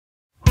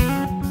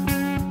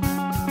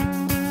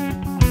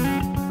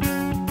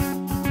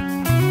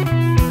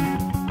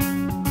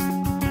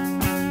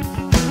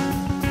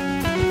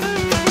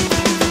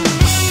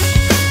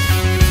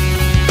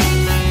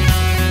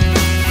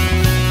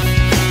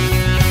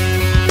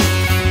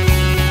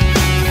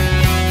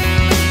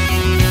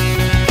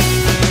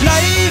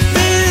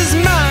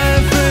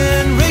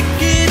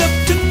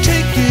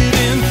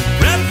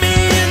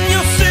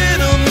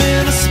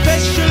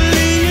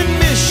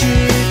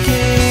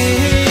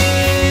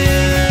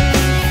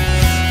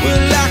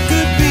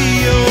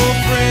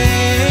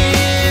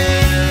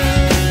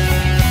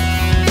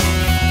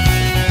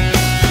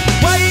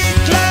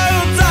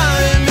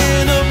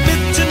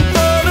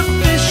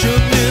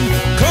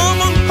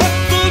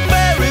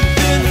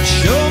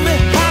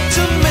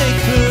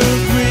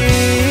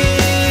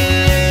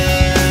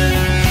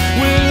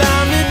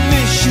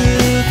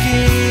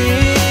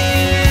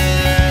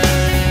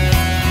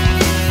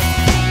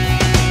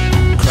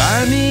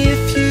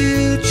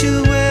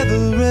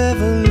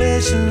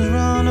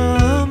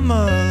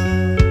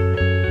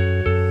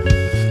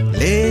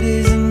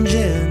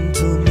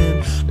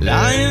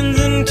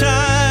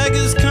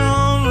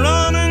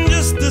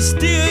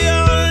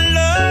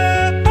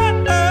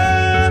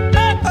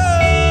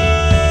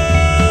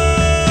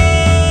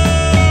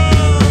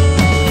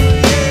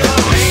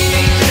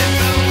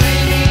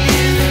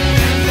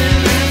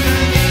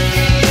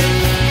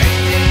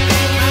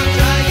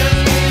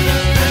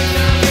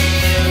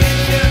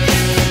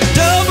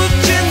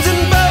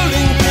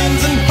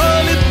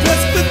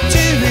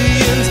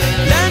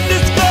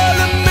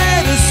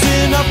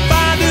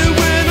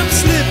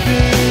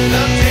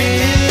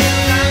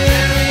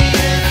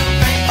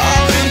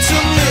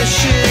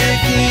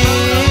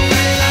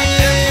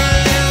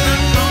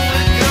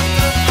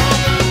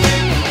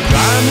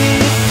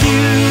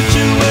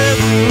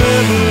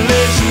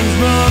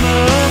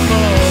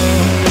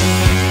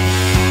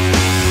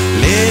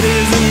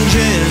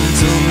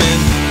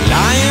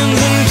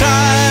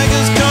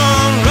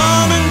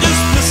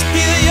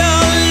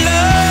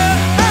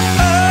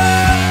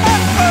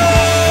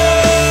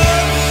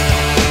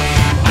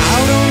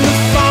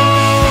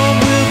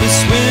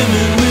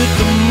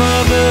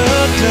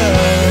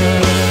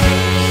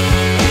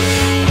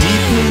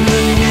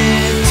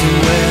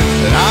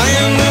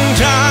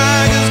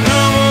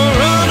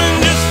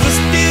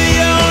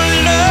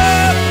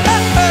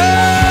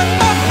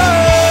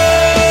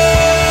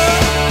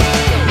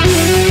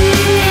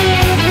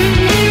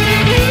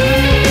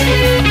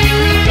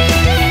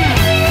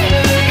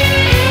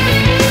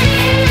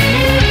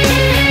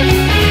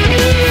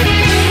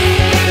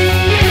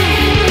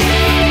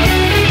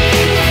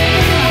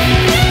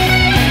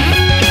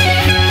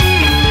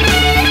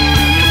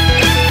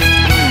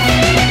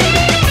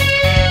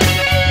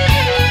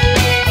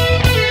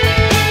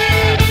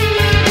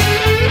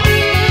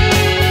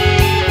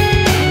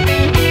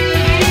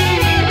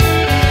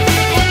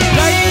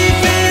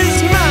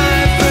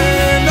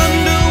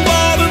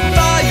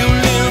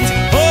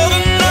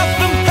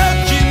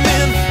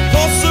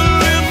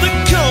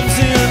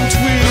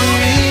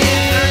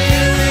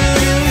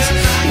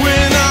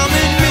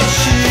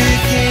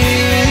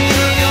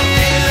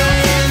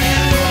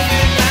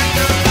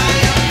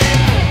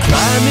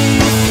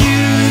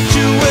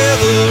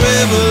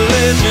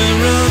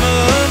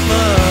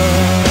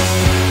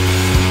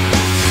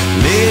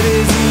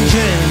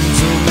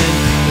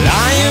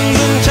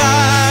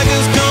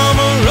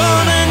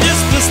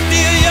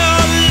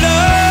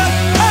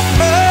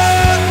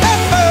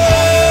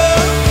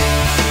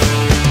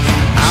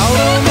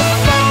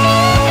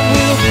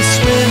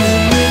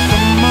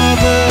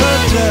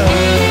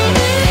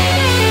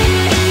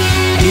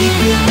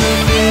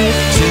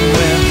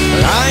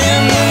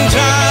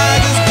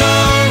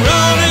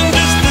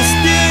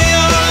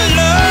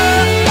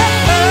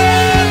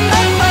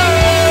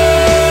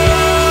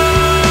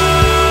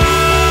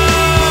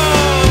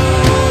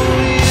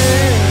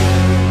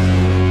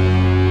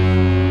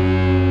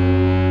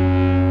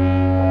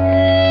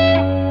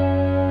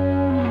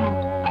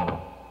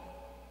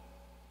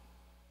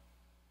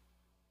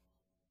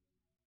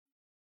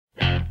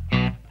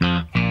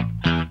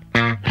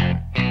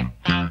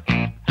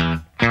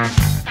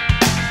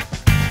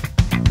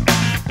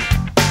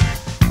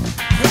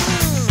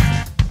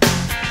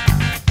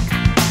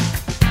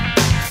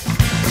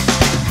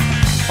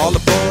All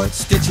aboard,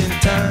 stitching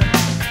time.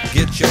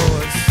 Get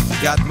yours,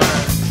 got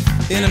mine.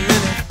 In a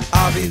minute,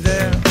 I'll be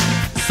there.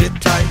 Sit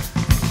tight,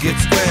 get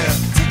square.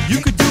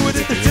 You could do it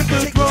at the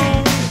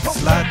Tippertone.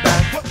 Slide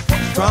back,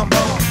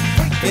 trombone.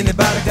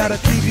 Anybody got a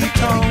TV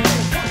tone?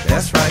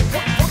 That's right.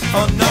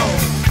 Oh no.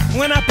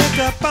 When I pick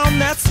up on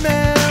that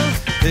smell,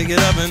 pick it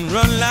up and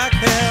run like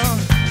hell.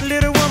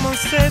 Little woman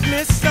said,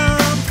 Miss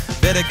Some,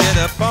 better get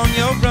up on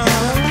your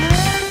run.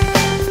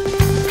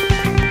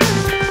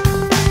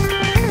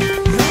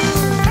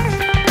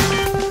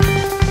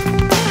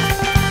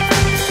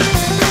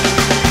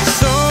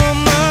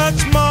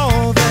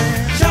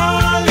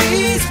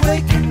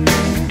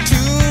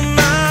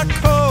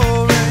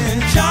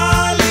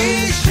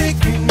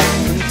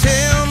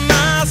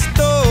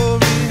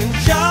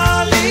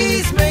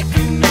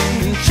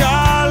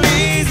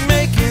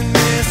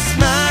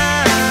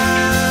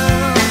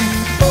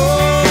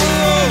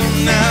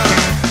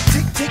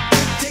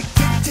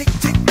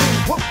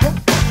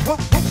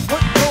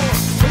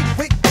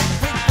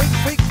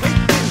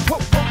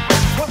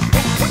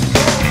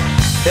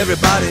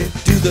 Everybody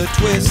do the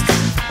twist.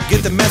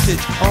 Get the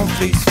message on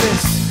Fleet's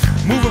fist.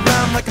 Move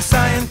around like a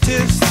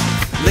scientist.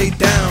 Lay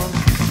down,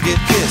 get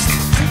kissed.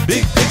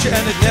 Big picture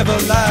and it never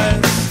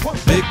lies.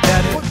 Big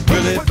Daddy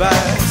will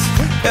advise.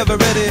 Ever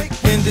ready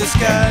in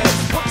disguise.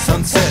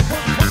 Sunset,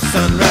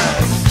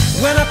 sunrise.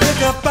 When I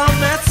pick up on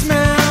that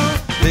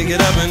smell, pick it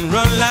up and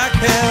run like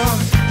hell.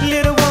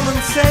 Little woman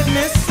said,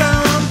 Miss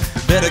Some,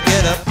 better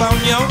get up on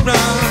your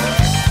run.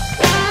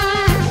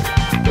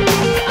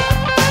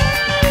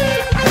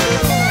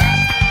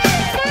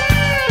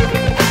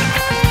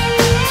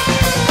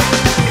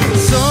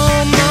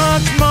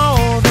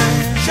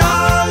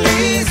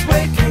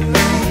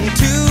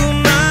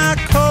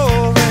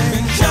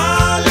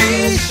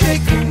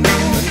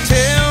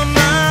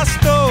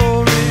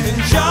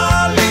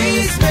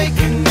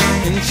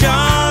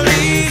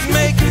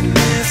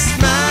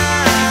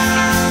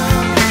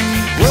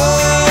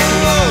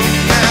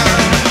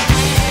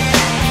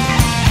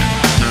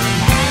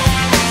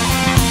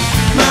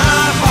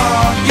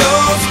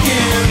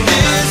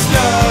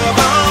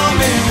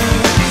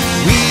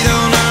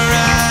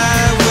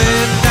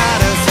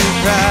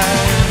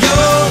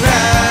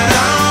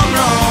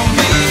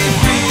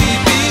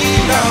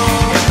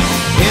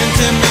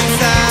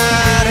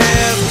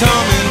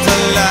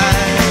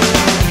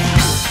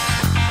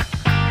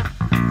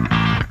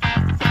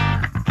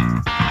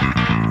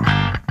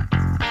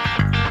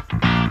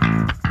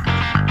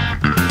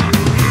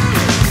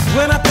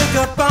 When I pick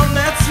up on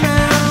that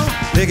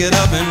smell, pick it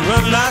up and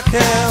run like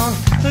hell.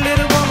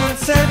 Little woman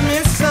said,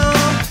 Miss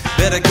Some,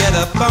 better get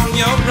up on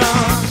your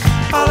run.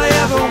 All I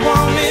ever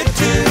wanted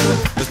to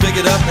was pick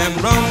it up and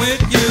run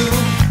with you.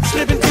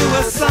 Slip into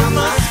a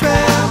summer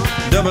spell,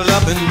 double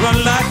up and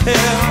run like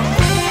hell.